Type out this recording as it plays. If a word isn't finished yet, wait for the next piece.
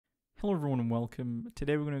Hello everyone and welcome.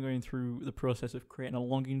 Today we're going to go through the process of creating a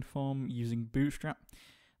login form using Bootstrap.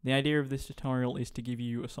 The idea of this tutorial is to give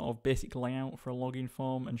you a sort of basic layout for a login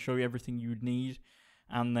form and show you everything you would need,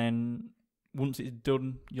 and then once it's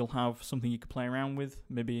done you'll have something you can play around with,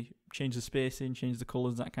 maybe change the spacing, change the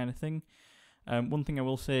colours, that kind of thing. One thing I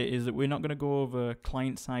will say is that we're not going to go over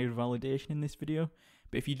client-side validation in this video,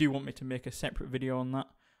 but if you do want me to make a separate video on that,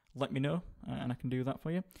 let me know and I can do that for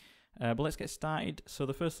you. But let's get started. So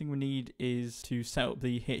the first thing we need is to set up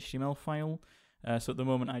the HTML file. So at the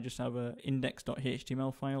moment I just have a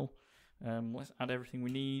index.html file. Let's add everything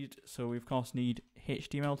we need. So we of course need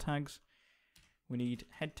HTML tags, we need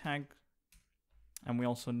head tag, and we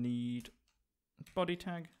also need body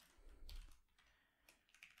tag.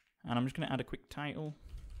 And I'm just going to add a quick title,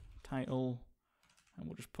 and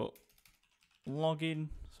we'll just put login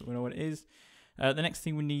so we know what it is. The next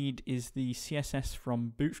thing we need is the CSS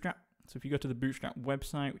from Bootstrap. So if you go to the Bootstrap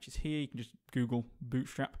website, which is here, you can just Google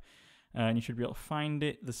Bootstrap and you should be able to find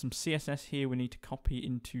it. There's some CSS here we need to copy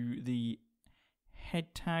into the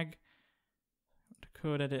head tag, the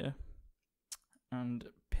code editor, and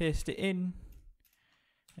paste it in.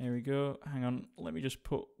 There we go. Hang on, let me just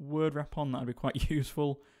put word wrap on, that'd be quite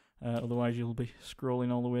useful. Otherwise you'll be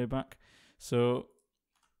scrolling all the way back. So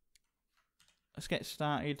let's get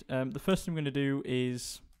started. The first thing I'm going to do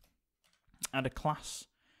is add a class,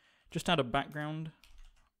 just add a background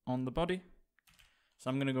on the body. So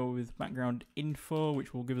I'm going to go with background info,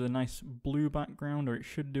 which will give us a nice blue background, or it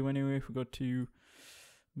should do anyway if we go to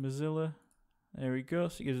Mozilla. There we go,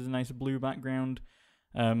 so it gives us a nice blue background.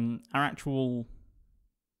 Our actual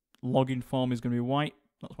login form is going to be white,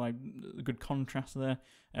 that's why a good contrast there.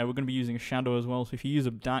 We're going to be using a shadow as well, so if you use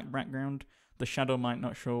a dark background, the shadow might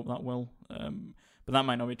not show up that well, but that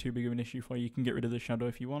might not be too big of an issue for you. You can get rid of the shadow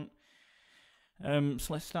if you want. So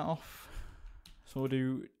let's start off. So we'll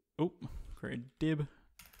do, create a div.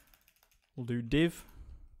 We'll do div.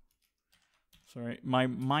 Sorry, my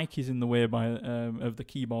mic is in the way of the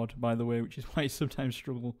keyboard, by the way, which is why I sometimes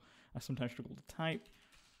struggle to type.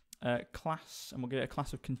 Class, and we'll get a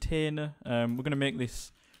class of container. We're going to make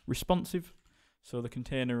this responsive, so the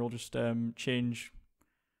container will just change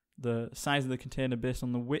the size of the container based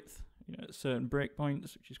on the width, at certain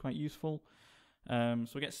breakpoints, which is quite useful. So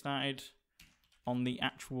we'll get started on the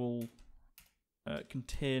actual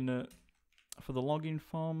container for the login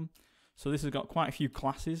form. So this has got quite a few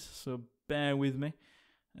classes, so bear with me.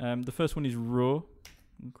 The first one is row.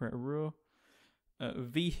 We'll create a row.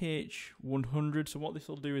 VH100. So what this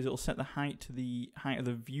will do is it'll set the height to the height of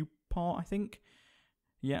the viewport, I think.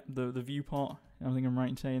 Yeah, the viewport. I think I'm right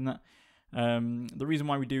in saying that. The reason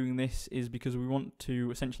why we're doing this is because we want to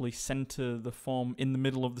essentially center the form in the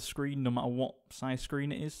middle of the screen, no matter what size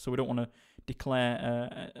screen it is. So we don't want to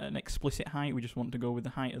declare an explicit height, we just want to go with the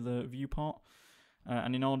height of the viewport.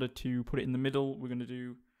 And in order to put it in the middle, we're going to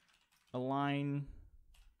do align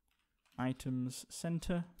items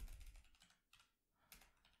center,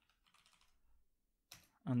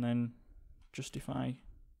 and then justify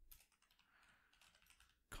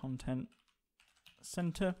content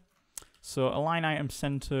center. So align item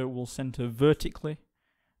center will center vertically,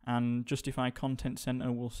 and justify content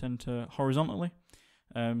center will center horizontally.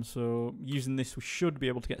 So using this, we should be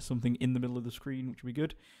able to get something in the middle of the screen, which would be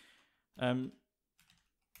good.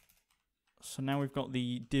 So now we've got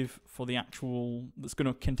the div for the actual, that's going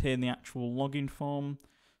to contain the actual login form.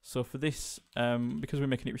 So for this, because we're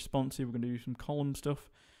making it responsive, we're going to do some column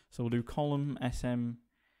stuff. So we'll do column SM8,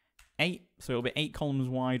 so it'll be 8 columns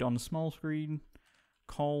wide on a small screen.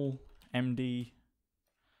 Col MD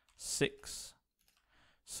 6.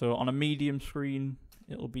 So on a medium screen,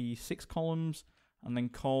 it'll be 6 columns, and then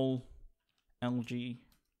col LG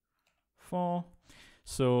 4.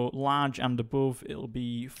 So large and above, it'll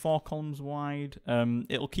be 4 columns wide.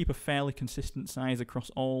 It'll keep a fairly consistent size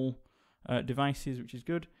across all devices, which is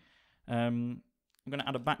good. I'm going to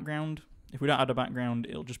add a background. If we don't add a background,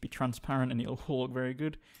 it'll just be transparent and it'll look very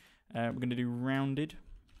good. We're going to do rounded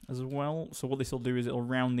as well. So what this will do is it'll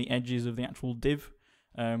round the edges of the actual div,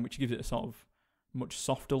 which gives it a sort of much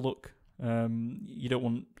softer look. You don't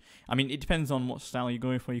want, I mean, it depends on what style you're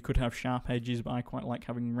going for. You could have sharp edges, but I quite like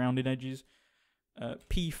having rounded edges.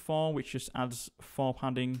 P4, which just adds 4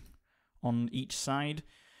 padding on each side.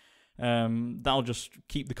 That'll just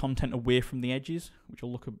keep the content away from the edges, which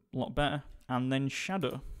will look a lot better. And then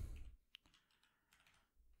shadow,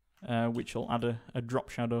 which will add a drop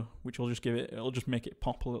shadow, which will just give it, it'll just make it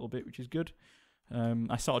pop a little bit, which is good.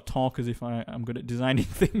 I sort of talk as if I'm good at designing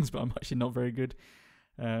things, but I'm actually not very good.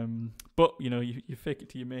 But you fake it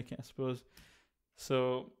till you make it, I suppose.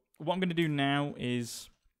 So what I'm going to do now is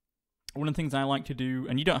One of the things I like to do,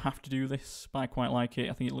 and you don't have to do this, but I quite like it,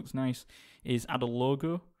 I think it looks nice, is add a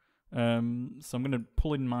logo. So I'm going to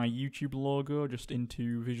pull in my YouTube logo just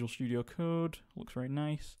into Visual Studio Code. Looks very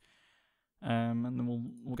nice. And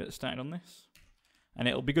then we'll get started on this. And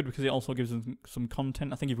it'll be good because it also gives us some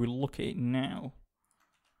content. I think if we look at it now,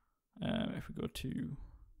 if we go to,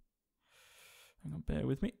 hang on, bear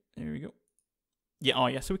with me. There we go. Yeah, oh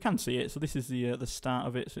yeah, so we can see it. So this is the start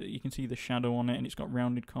of it. So you can see the shadow on it, and it's got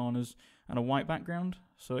rounded corners and a white background.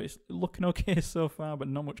 So it's looking okay so far, but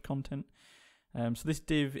not much content. So this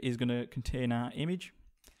div is going to contain our image.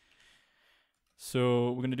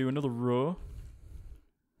 So we're going to do another row.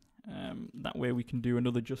 That way we can do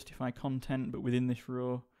another justify content, but within this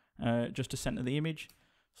row, just to center the image.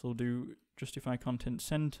 So we'll do justify content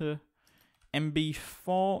center.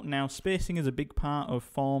 MB4. Now spacing is a big part of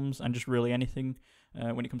forms and just really anything.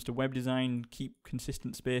 When it comes to web design, keep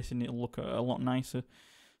consistent spacing, it'll look a lot nicer.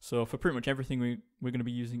 So for pretty much everything, we're going to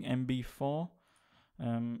be using MB4.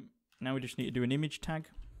 Now we just need to do an image tag,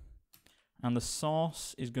 and the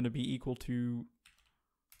source is going to be equal to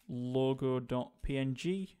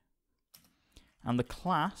logo.png, and the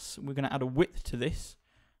class, we're going to add a width to this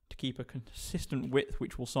to keep a consistent width,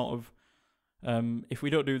 which will sort of, if we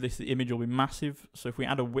don't do this, the image will be massive. So if we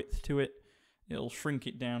add a width to it, it'll shrink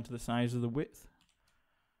it down to the size of the width.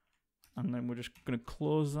 And then we're just going to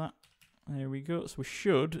close that. There we go. So we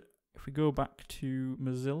should, if we go back to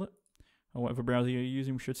Mozilla, or whatever browser you're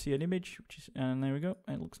using, we should see an image, which is, and there we go.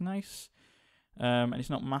 It looks nice. And it's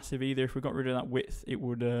not massive either. If we got rid of that width, it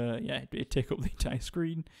would, yeah, it'd take up the entire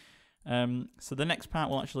screen. So the next part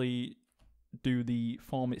will actually do the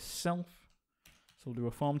form itself. So we'll do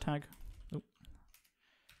a form tag. Oh.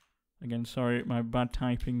 Again, sorry, my bad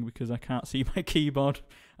typing because I can't see my keyboard.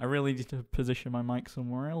 I really need to position my mic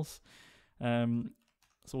somewhere else. So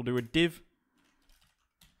we'll do a div,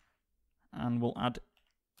 and we'll add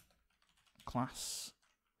class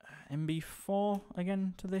MB4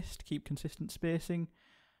 again to this to keep consistent spacing.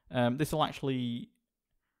 This will actually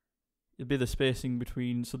be the spacing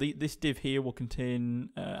between, so this div here will contain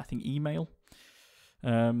I think email.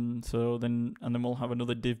 So then we'll have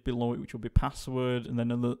another div below it which will be password, and then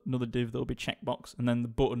another div that will be checkbox, and then the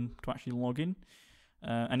button to actually log in.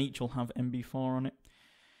 And each will have MB4 on it.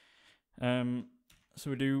 So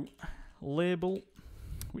we do label,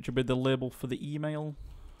 which will be the label for the email.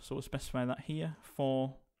 So we'll specify that here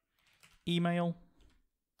for email,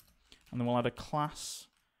 and then we'll add a class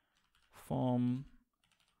form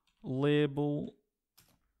label,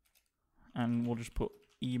 and we'll just put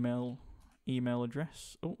email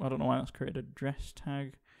address. Oh, I don't know why that's created an address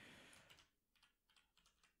tag.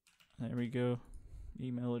 There we go,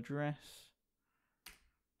 email address.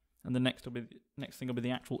 And the next thing will be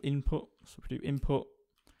the actual input. So if we do input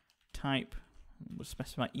type, we'll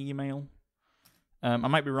specify email. I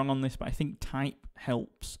might be wrong on this, but I think type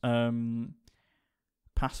helps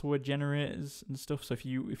password generators and stuff. So if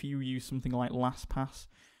you use something like LastPass,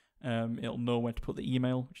 it'll know where to put the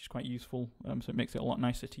email, which is quite useful. So it makes it a lot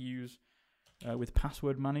nicer to use with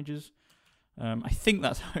password managers. I think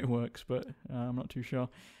that's how it works, but I'm not too sure.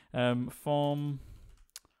 Form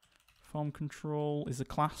control is a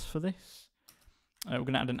class for this. We're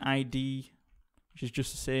going to add an ID, which is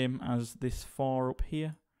just the same as this for up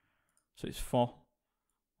here. So it's for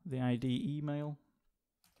the ID email.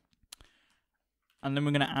 And then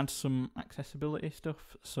we're going to add some accessibility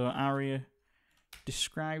stuff. So aria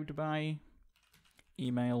described by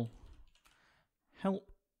email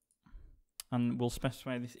help. And we'll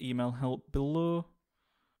specify this email help below.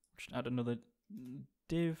 Just add another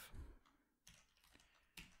div.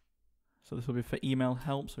 So this will be for email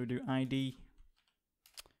help. So we do ID.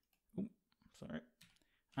 Oh, sorry.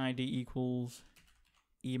 ID equals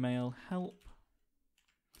email help.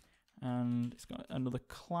 And it's got another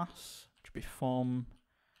class, which will be form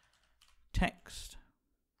text.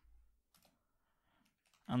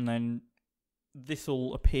 And then this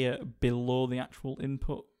will appear below the actual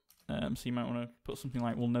input. So you might want to put something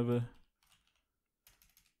like we'll never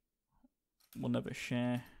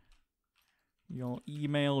share your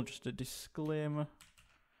email, just a disclaimer.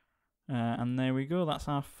 And there we go, that's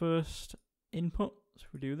our first input. So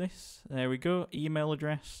if we do this, there we go, email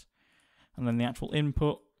address, and then the actual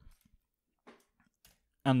input,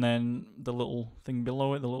 and then the little thing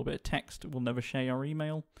below it, the little bit of text, we'll never share your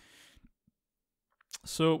email.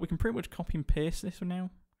 So we can pretty much copy and paste this for now.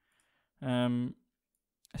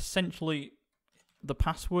 Essentially, the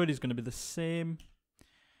password is going to be the same,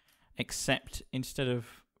 except instead of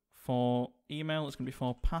for email, it's going to be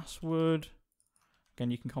for password. Again,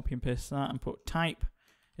 you can copy and paste that and put type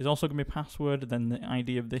is also going to be password. Then the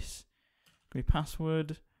ID of this going to be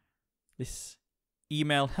password. This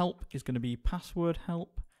email help is going to be password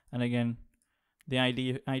help, and again, the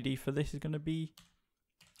ID for this is going to be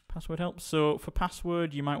password help. So for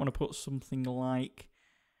password, you might want to put something like,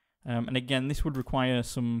 and again, this would require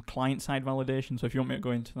some client-side validation. So if you want me to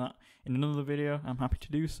go into that in another video, I'm happy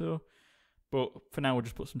to do so. But for now, we'll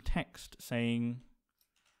just put some text saying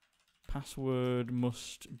password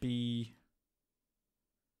must be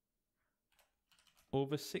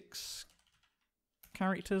over 6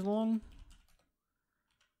 characters long,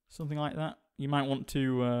 something like that. You might want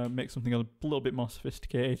to make something a little bit more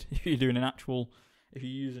sophisticated if you're doing if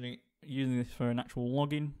you're using this for an actual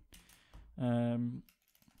login.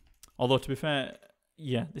 Although to be fair,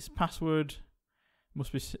 yeah, this password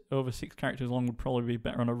must be over 6 characters long would probably be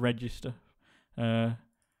better on a register, not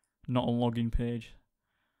a login page.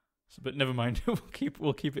 So, but never mind,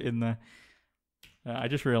 we'll keep it in there. I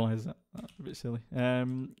just realised that's a bit silly.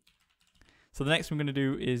 So the next thing I'm going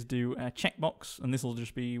to do is do a checkbox, and this will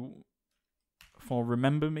just be for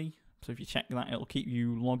remember me. So if you check that, it'll keep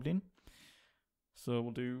you logged in. So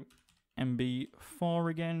we'll do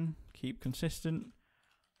MB4 again, keep consistent,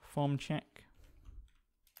 form check.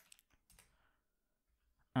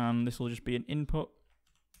 And this will just be an input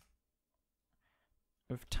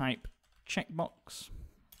of type checkbox.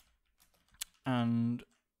 And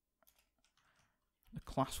the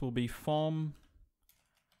class will be form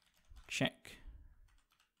check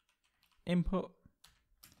input,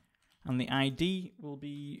 and the ID will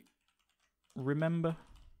be remember.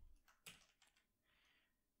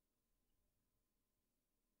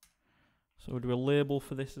 So we'll do a label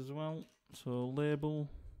for this as well. So label,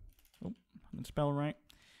 oh, I can spell right.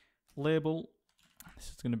 Label, this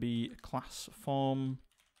is going to be class form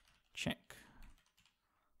check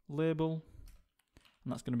label,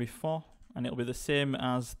 and that's going to be for, and it'll be the same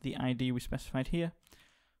as the ID we specified here.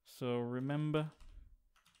 So remember,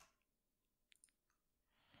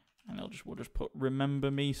 and we'll just put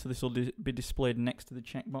remember me, so this will be displayed next to the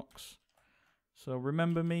checkbox. So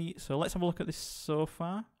remember me. So let's have a look at this so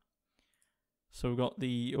far. So we've got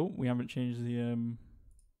the, oh, we haven't changed the,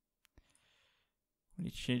 we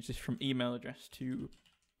need to change this from email address to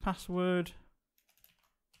password.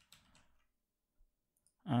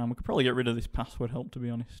 We could probably get rid of this password help, to be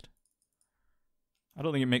honest. I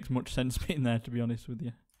don't think it makes much sense being there, to be honest with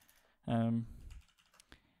you.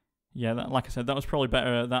 Yeah, like I said, that was probably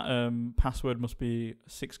better. That password must be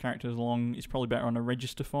 6 characters long. It's probably better on a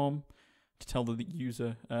register form to tell the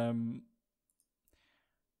user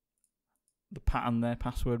the pattern their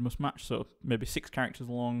password must match. So maybe 6 characters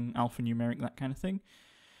long, alphanumeric, that kind of thing.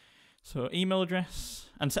 So email address,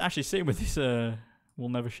 and so actually same with this, we'll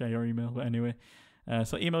never share your email, but anyway.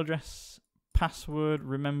 So email address, password,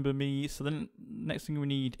 remember me. So then next thing we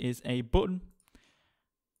need is a button.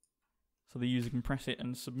 So the user can press it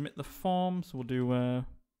and submit the form. So we'll do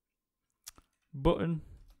button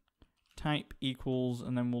type equals,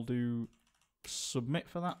 and then we'll do submit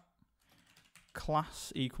for that.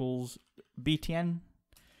 Class equals btn,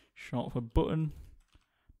 short for button,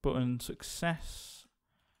 button success.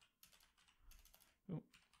 Oh.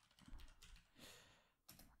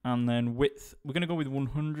 And then width, we're going to go with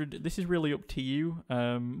 100. This is really up to you,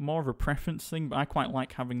 more of a preference thing, but I quite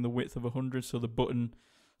like having the width of 100, so the button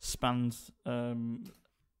spans the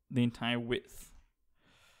entire width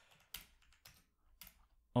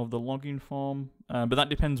of the login form, but that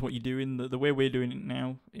depends what you're doing. The way we're doing it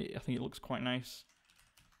now, I think it looks quite nice.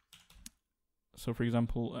 So for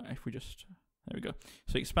example, if we just, there we go.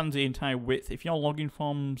 So it expands the entire width. If your login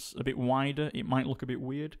form's a bit wider, it might look a bit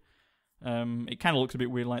weird. It kind of looks a bit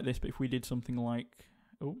weird like this, but if we did something like,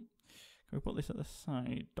 oh, can we put this at the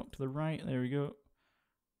side, dock to the right, there we go.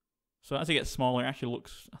 So as it gets smaller, it actually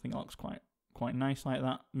looks, I think it looks quite nice like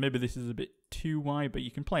that. Maybe this is a bit too wide, but you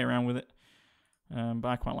can play around with it. But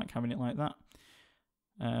I quite like having it like that.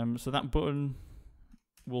 So that button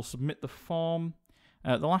will submit the form.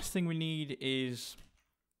 The last thing we need is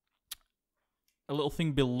a little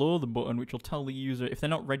thing below the button which will tell the user if they're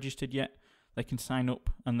not registered yet, they can sign up,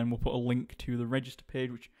 and then we'll put a link to the register page,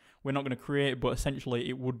 which we're not going to create, but essentially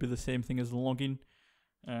it would be the same thing as the login.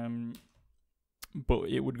 But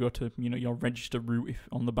it would go to, you know, your register route if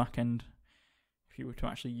on the back end if you were to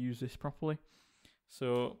actually use this properly.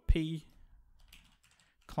 So p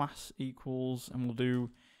class equals, and we'll do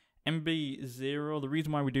MB0. The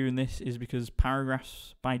reason why we're doing this is because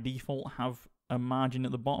paragraphs by default have a margin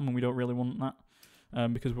at the bottom, and we don't really want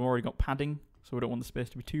that because we've already got padding, so we don't want the space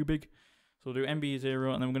to be too big. So we'll do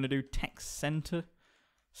MB0, and then we're going to do text center.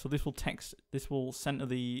 So this will center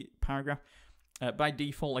the paragraph. By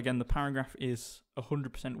default, again, the paragraph is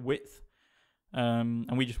 100% width,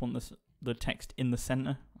 and we just want the text in the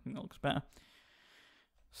center. think that looks better.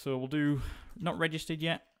 So we'll do not registered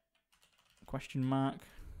yet, question mark,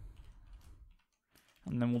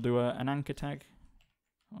 and then we'll do an anchor tag,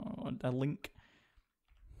 or a link.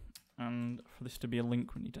 And for this to be a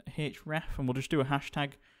link, we need a href, and we'll just do a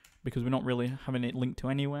hashtag because we're not really having it linked to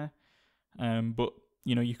anywhere. But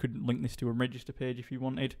you know, you could link this to a register page if you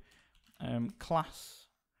wanted. Class,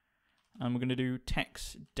 and we're going to do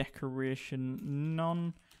text decoration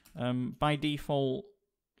none. By default,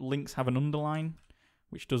 links have an underline,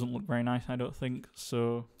 which doesn't look very nice, I don't think.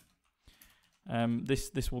 So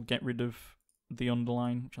this will get rid of the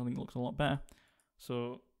underline, which I think looks a lot better.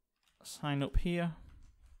 So sign up here,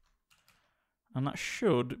 and that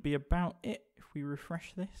should be about it if we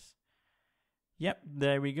refresh this. Yep,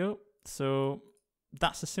 there we go. So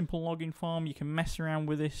that's a simple login form. You can mess around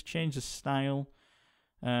with this, change the style,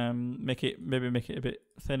 maybe make it a bit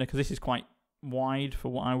thinner, because this is quite wide for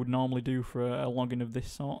what I would normally do for a login of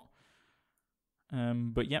this sort.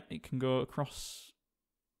 But yep, it can go across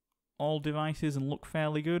all devices and look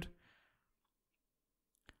fairly good.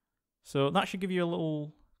 So that should give you a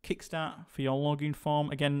little kickstart for your login form.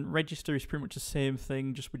 Again, register is pretty much the same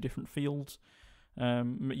thing, just with different fields.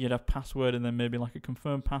 You'd have password and then maybe like a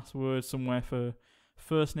confirm password somewhere for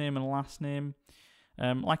first name and last name.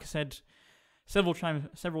 Like I said several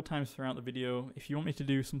times throughout the video, if you want me to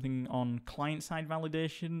do something on client-side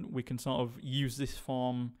validation, we can sort of use this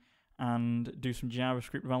form and do some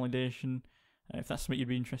JavaScript validation. If that's something you'd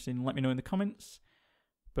be interested in, let me know in the comments.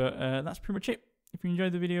 But that's pretty much it. If you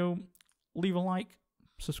enjoyed the video, leave a like,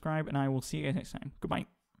 subscribe, and I will see you guys next time. Goodbye.